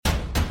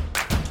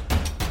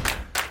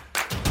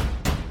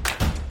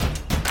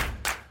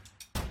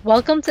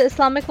Welcome to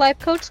Islamic Life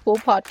Coach School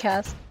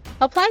Podcast.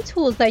 Apply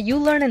tools that you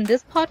learn in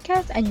this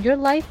podcast and your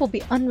life will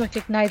be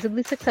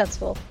unrecognizably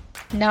successful.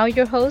 Now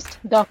your host,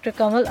 Dr.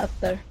 Kamal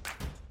Akhtar.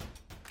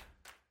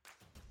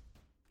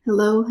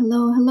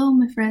 Hello,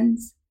 my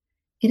friends.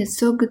 It is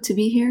so good to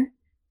be here.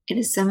 It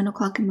is 7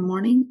 o'clock in the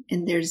morning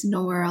and there's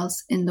nowhere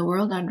else in the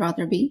world I'd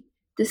rather be.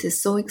 This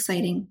is so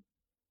exciting.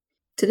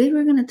 Today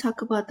we're going to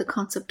talk about the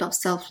concept of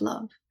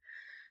self-love,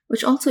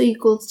 which also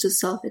equals to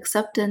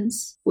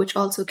self-acceptance, which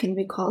also can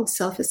be called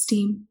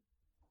self-esteem.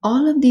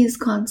 All of these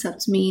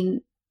concepts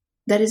mean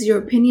that is your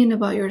opinion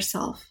about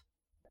yourself.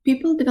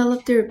 People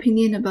develop their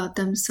opinion about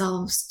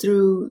themselves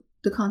through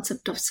the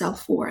concept of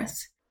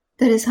self-worth.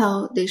 That is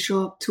how they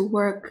show up to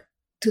work,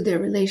 to their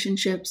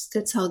relationships.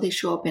 That's how they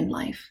show up in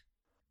life.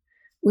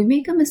 We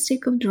make a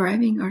mistake of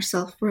deriving our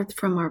self-worth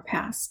from our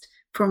past,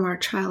 from our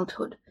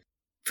childhood.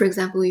 For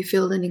example, we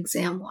failed an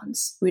exam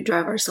once. We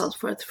derive our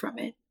self-worth from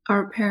it.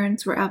 Our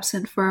parents were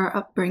absent for our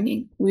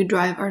upbringing. We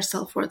derive our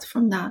self-worth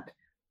from that.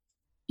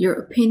 Your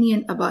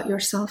opinion about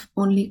yourself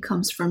only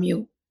comes from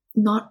you,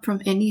 not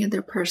from any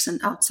other person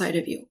outside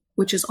of you,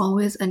 which is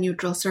always a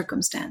neutral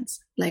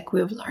circumstance, like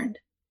we've learned.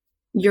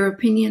 Your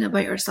opinion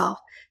about yourself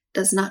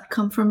does not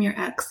come from your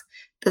ex,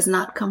 does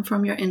not come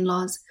from your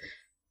in-laws.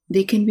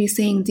 They can be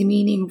saying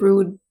demeaning,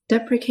 rude,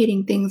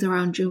 deprecating things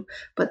around you,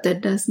 but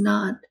that does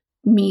not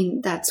mean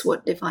that's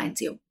what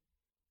defines you.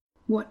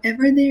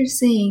 Whatever they're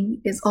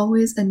saying is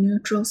always a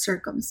neutral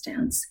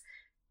circumstance.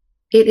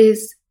 It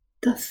is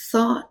the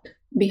thought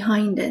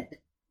behind it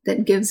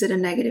that gives it a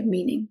negative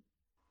meaning.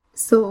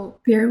 So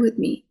bear with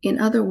me. In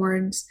other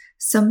words,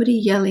 somebody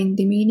yelling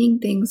demeaning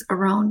things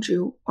around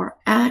you or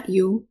at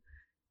you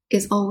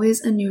is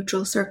always a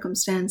neutral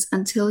circumstance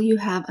until you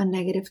have a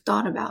negative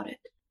thought about it.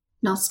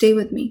 Now stay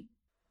with me.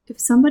 If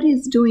somebody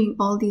is doing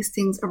all these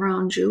things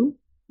around you,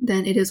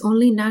 then it is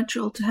only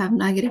natural to have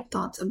negative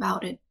thoughts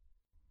about it.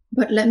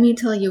 But let me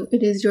tell you,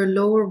 it is your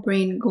lower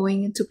brain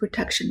going into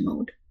protection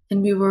mode,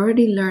 and we've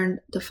already learned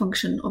the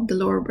function of the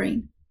lower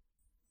brain.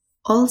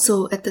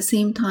 Also, at the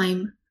same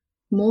time,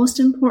 most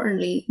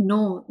importantly,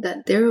 know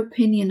that their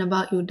opinion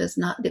about you does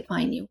not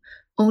define you.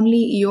 Only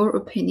your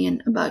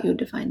opinion about you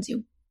defines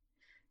you.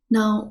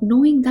 Now,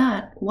 knowing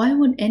that, why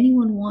would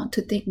anyone want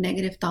to think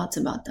negative thoughts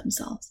about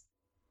themselves?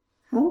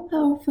 How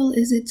powerful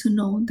is it to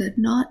know that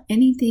not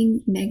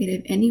anything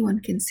negative anyone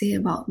can say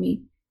about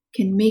me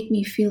can make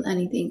me feel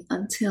anything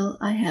until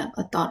I have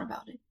a thought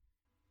about it?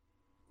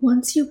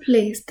 Once you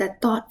place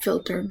that thought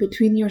filter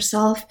between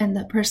yourself and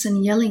the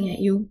person yelling at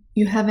you,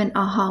 you have an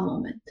aha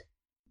moment.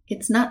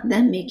 It's not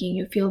them making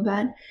you feel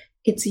bad,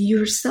 it's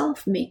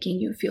yourself making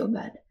you feel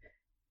bad.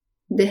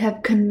 They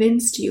have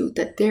convinced you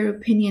that their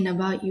opinion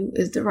about you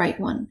is the right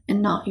one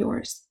and not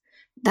yours.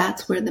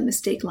 That's where the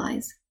mistake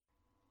lies.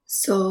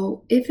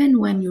 So if and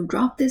when you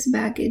drop this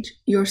baggage,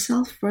 your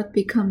self-worth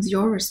becomes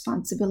your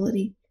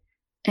responsibility.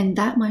 And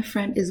that, my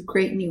friend, is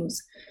great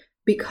news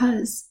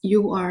because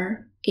you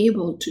are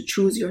able to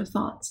choose your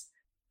thoughts.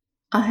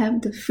 I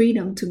have the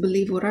freedom to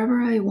believe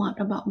whatever I want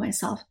about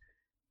myself.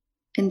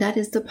 And that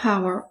is the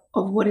power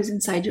of what is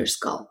inside your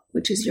skull,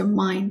 which is your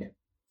mind.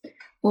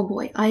 Oh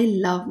boy, I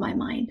love my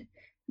mind.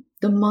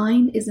 The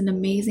mind is an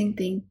amazing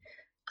thing.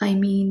 I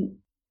mean,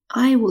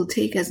 I will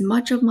take as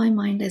much of my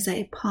mind as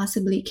I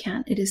possibly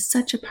can. It is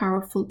such a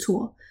powerful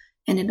tool,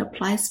 and it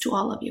applies to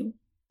all of you.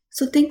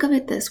 So think of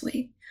it this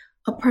way.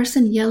 A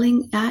person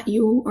yelling at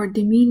you or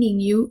demeaning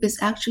you is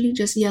actually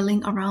just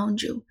yelling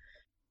around you.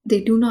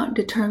 They do not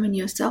determine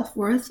your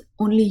self-worth,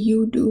 only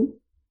you do.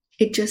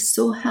 It just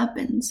so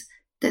happens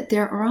that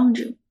they're around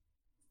you.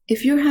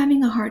 If you're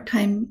having a hard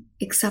time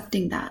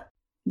accepting that,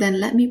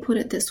 then let me put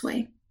it this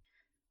way.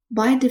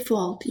 By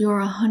default,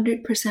 you're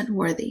 100%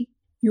 worthy.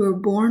 You were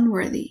born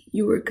worthy.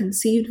 You were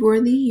conceived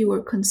worthy. You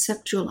were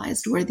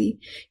conceptualized worthy.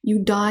 You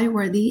die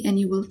worthy, and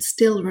you will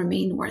still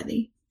remain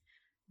worthy.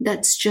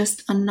 That's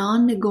just a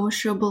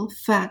non-negotiable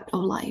fact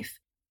of life.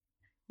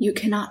 You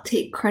cannot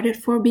take credit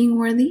for being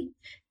worthy.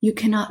 You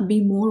cannot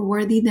be more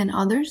worthy than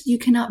others. You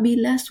cannot be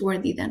less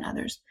worthy than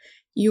others.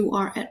 You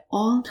are at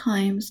all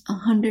times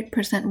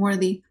 100%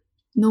 worthy,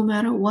 no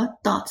matter what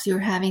thoughts you're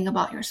having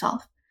about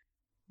yourself.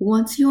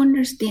 Once you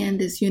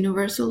understand this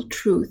universal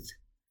truth,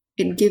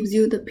 it gives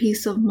you the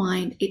peace of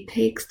mind. It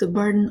takes the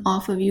burden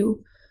off of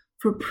you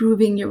for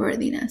proving your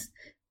worthiness.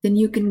 Then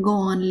you can go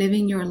on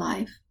living your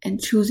life and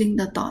choosing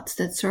the thoughts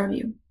that serve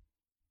you.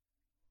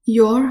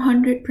 Your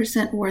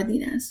 100%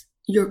 worthiness,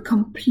 your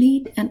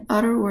complete and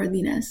utter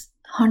worthiness,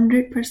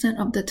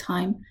 100% of the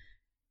time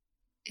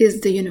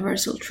is the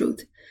universal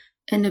truth.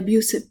 An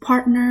abusive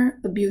partner,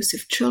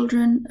 abusive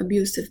children,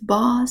 abusive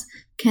boss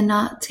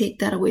cannot take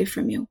that away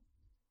from you.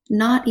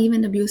 Not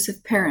even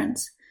abusive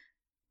parents.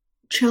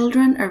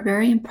 Children are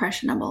very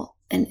impressionable,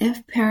 and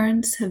if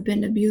parents have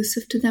been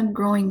abusive to them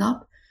growing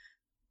up,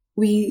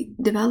 we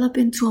develop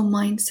into a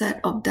mindset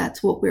of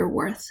that's what we're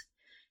worth.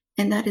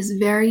 And that is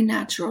very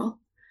natural.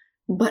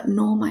 But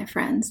no, my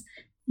friends,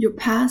 your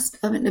past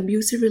of an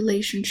abusive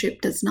relationship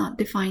does not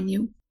define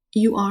you.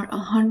 You are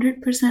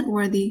 100%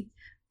 worthy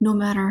no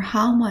matter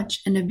how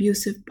much an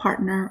abusive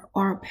partner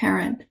or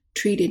parent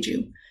treated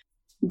you.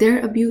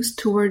 Their abuse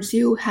towards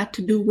you had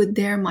to do with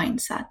their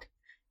mindset.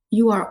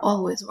 You are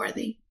always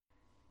worthy.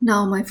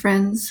 Now, my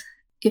friends,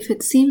 if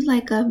it seems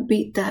like I've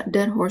beat that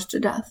dead horse to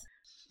death,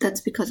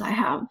 that's because I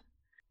have.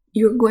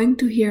 You're going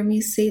to hear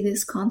me say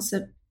this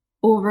concept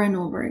over and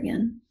over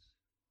again.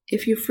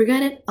 If you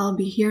forget it, I'll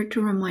be here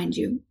to remind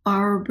you.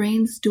 Our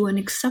brains do an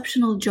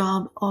exceptional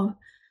job of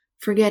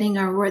forgetting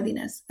our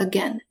worthiness.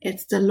 Again,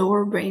 it's the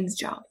lower brain's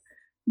job.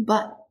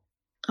 But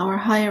our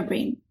higher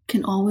brain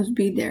can always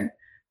be there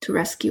to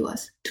rescue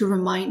us, to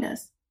remind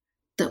us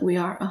that we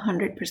are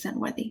 100%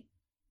 worthy.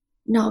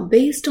 Now,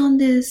 based on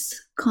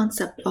this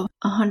concept of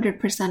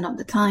 100% of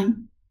the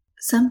time,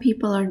 some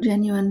people are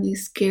genuinely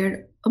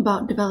scared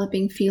about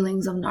developing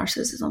feelings of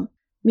narcissism,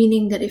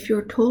 meaning that if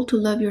you're told to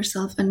love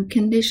yourself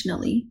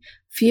unconditionally,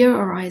 fear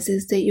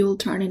arises that you'll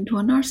turn into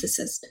a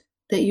narcissist,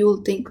 that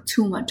you'll think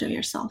too much of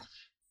yourself.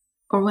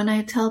 Or when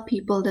I tell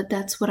people that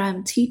that's what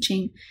I'm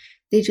teaching,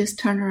 they just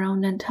turn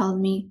around and tell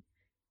me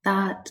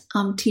that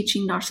I'm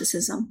teaching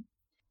narcissism.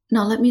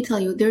 Now, let me tell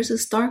you, there's a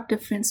stark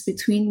difference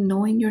between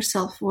knowing your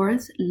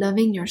self-worth,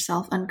 loving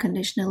yourself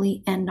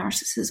unconditionally, and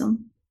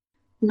narcissism.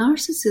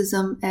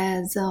 Narcissism,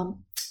 as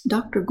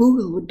Dr.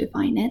 Google would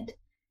define it,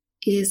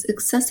 is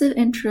excessive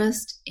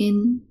interest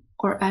in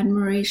or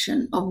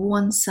admiration of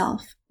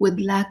oneself with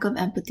lack of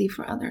empathy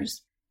for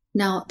others.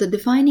 Now, the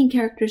defining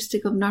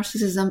characteristic of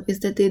narcissism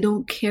is that they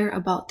don't care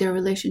about their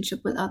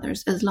relationship with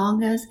others as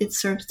long as it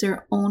serves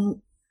their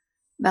own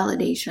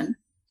validation,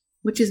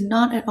 which is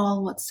not at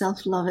all what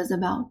self-love is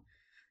about.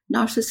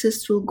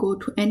 Narcissists will go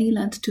to any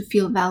length to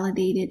feel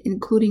validated,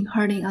 including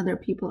hurting other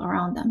people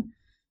around them.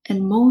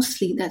 And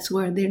mostly that's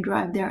where they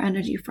derive their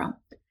energy from.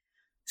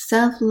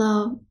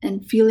 Self-love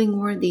and feeling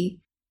worthy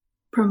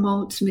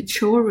promotes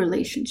mature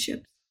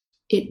relationships.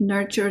 It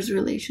nurtures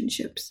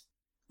relationships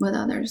with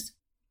others.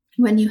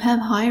 When you have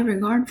high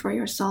regard for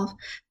yourself,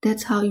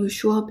 that's how you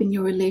show up in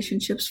your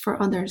relationships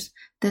for others.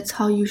 That's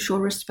how you show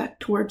respect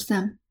towards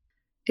them.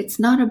 It's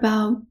not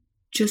about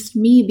just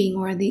me being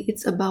worthy,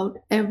 it's about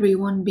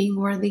everyone being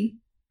worthy.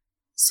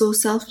 So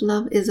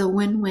self-love is a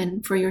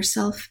win-win for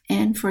yourself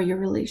and for your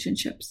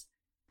relationships.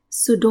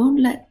 So don't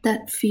let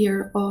that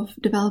fear of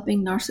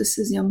developing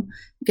narcissism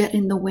get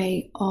in the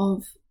way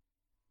of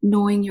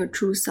knowing your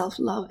true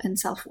self-love and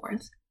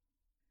self-worth.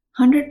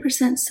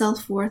 100%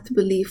 self-worth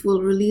belief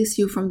will release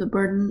you from the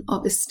burden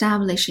of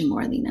establishing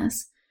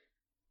worthiness.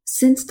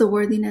 Since the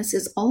worthiness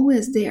is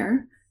always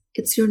there,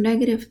 it's your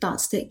negative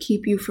thoughts that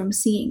keep you from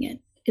seeing it.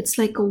 It's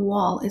like a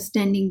wall is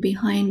standing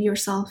behind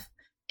yourself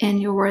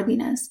and your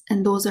worthiness,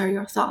 and those are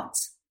your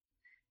thoughts.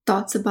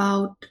 Thoughts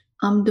about,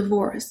 I'm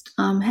divorced,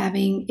 I'm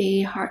having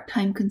a hard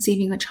time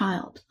conceiving a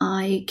child,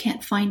 I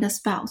can't find a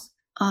spouse,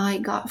 I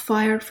got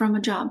fired from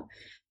a job.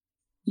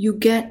 You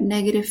get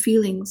negative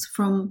feelings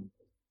from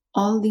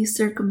all these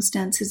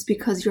circumstances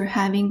because you're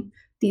having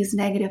these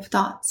negative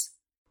thoughts.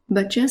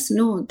 But just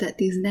know that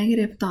these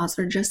negative thoughts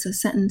are just a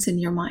sentence in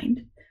your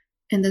mind.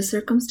 And the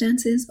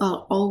circumstances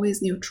are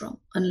always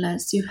neutral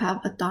unless you have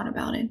a thought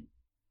about it.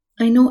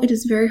 I know it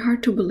is very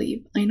hard to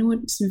believe. I know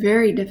it's a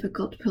very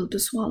difficult pill to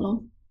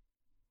swallow.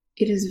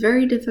 It is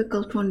very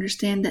difficult to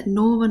understand that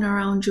no one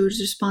around you is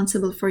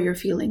responsible for your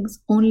feelings.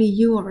 Only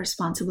you are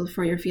responsible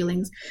for your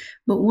feelings.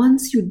 But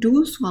once you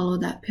do swallow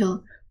that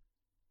pill,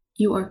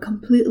 you are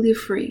completely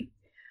free,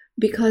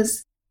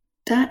 because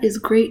that is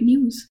great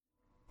news.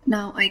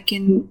 Now I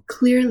can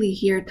clearly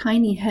hear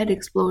tiny head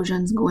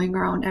explosions going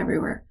around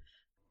everywhere.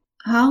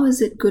 How is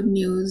it good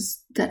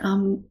news that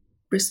I'm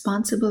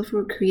responsible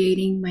for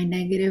creating my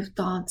negative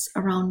thoughts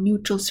around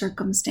neutral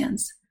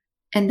circumstance?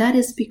 And that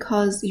is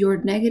because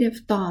your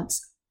negative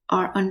thoughts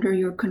are under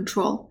your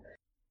control.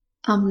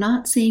 I'm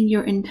not saying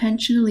you're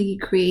intentionally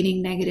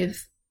creating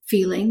negative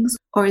feelings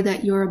or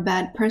that you're a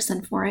bad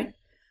person for it.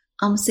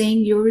 I'm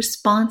saying you're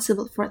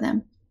responsible for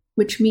them,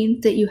 which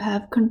means that you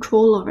have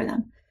control over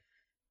them,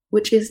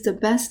 which is the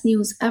best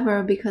news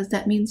ever, because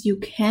that means you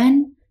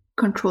can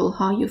control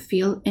how you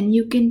feel and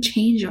you can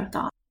change your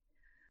thoughts.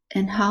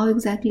 And how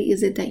exactly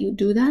is it that you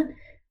do that?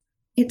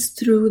 It's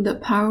through the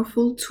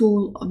powerful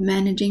tool of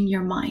managing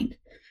your mind.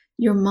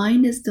 Your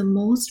mind is the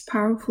most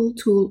powerful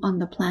tool on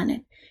the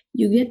planet.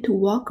 You get to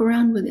walk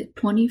around with it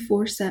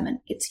 24/7.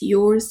 It's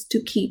yours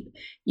to keep.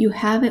 You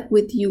have it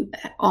with you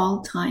at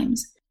all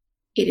times.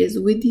 It is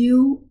with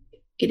you.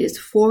 It is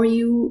for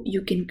you.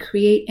 You can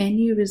create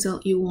any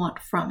result you want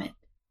from it.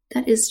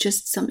 That is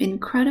just some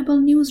incredible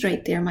news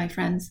right there, my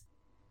friends.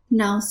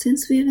 Now,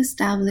 since we have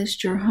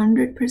established your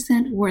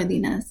 100%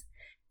 worthiness,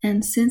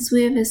 and since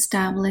we have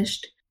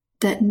established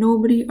that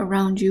nobody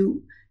around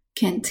you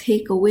can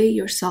take away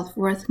your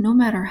self-worth no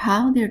matter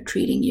how they're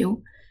treating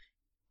you,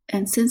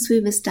 and since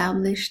we've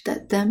established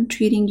that them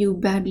treating you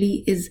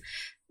badly is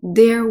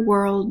their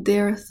world,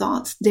 their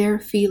thoughts, their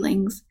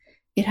feelings,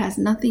 it has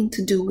nothing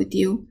to do with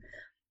you,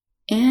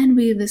 and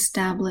we've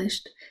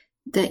established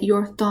that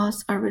your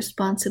thoughts are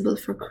responsible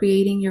for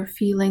creating your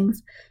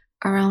feelings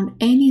around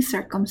any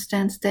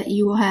circumstance that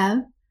you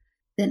have,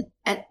 then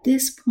at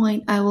this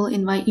point, I will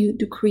invite you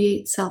to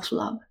create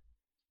self-love.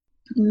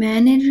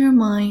 Manage your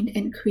mind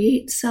and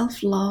create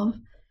self-love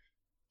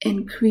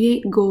and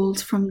create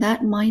goals from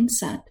that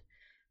mindset.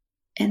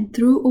 And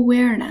through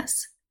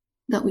awareness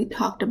that we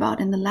talked about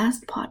in the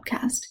last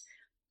podcast,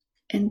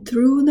 and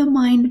through the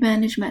mind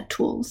management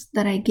tools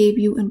that I gave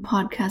you in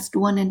podcast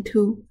 1 and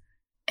 2,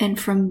 and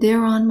from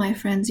there on, my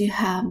friends, you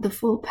have the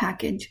full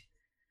package.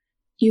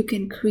 You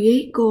can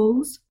create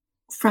goals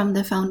from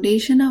the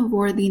foundation of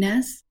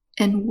worthiness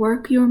and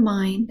work your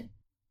mind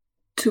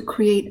to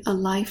create a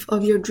life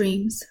of your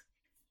dreams.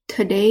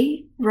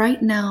 Today,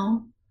 right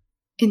now,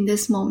 in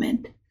this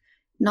moment,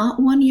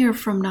 not 1 year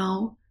from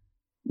now,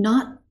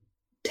 not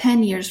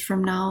 10 years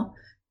from now,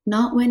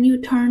 not when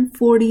you turn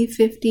 40,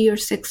 50, or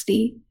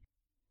 60,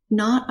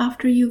 not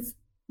after you've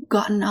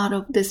gotten out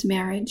of this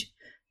marriage,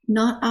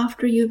 not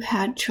after you've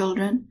had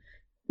children,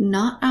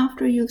 not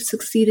after you've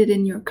succeeded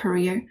in your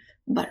career,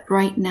 but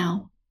right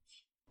now.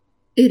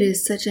 It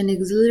is such an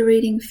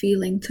exhilarating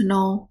feeling to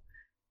know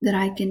that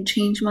I can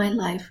change my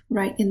life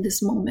right in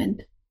this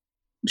moment,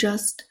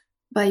 just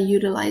by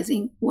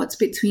utilizing what's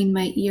between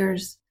my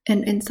ears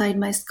and inside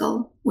my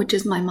skull, which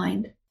is my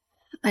mind.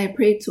 I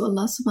pray to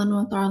Allah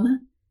subhanahu wa ta'ala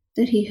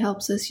that He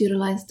helps us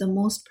utilize the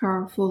most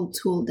powerful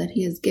tool that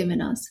He has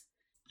given us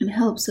and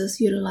helps us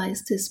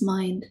utilize this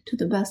mind to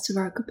the best of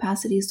our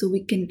capacity so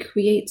we can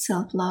create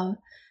self-love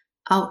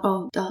out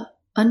of the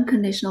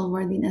unconditional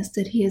worthiness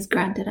that He has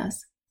granted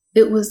us.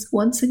 It was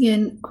once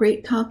again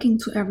great talking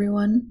to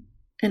everyone,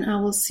 and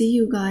I will see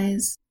you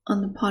guys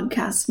on the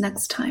podcast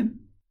next time.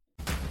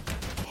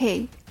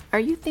 Hey, are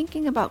you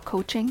thinking about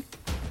coaching?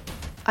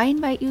 I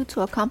invite you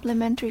to a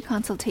complimentary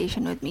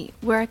consultation with me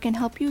where I can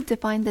help you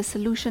define the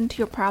solution to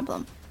your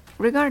problem,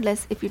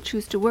 regardless if you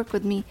choose to work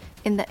with me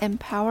in the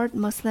Empowered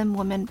Muslim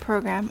Women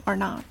program or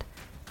not.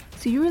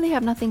 So you really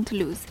have nothing to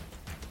lose.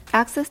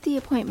 Access the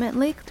appointment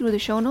link through the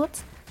show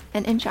notes,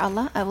 and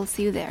inshallah, I will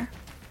see you there.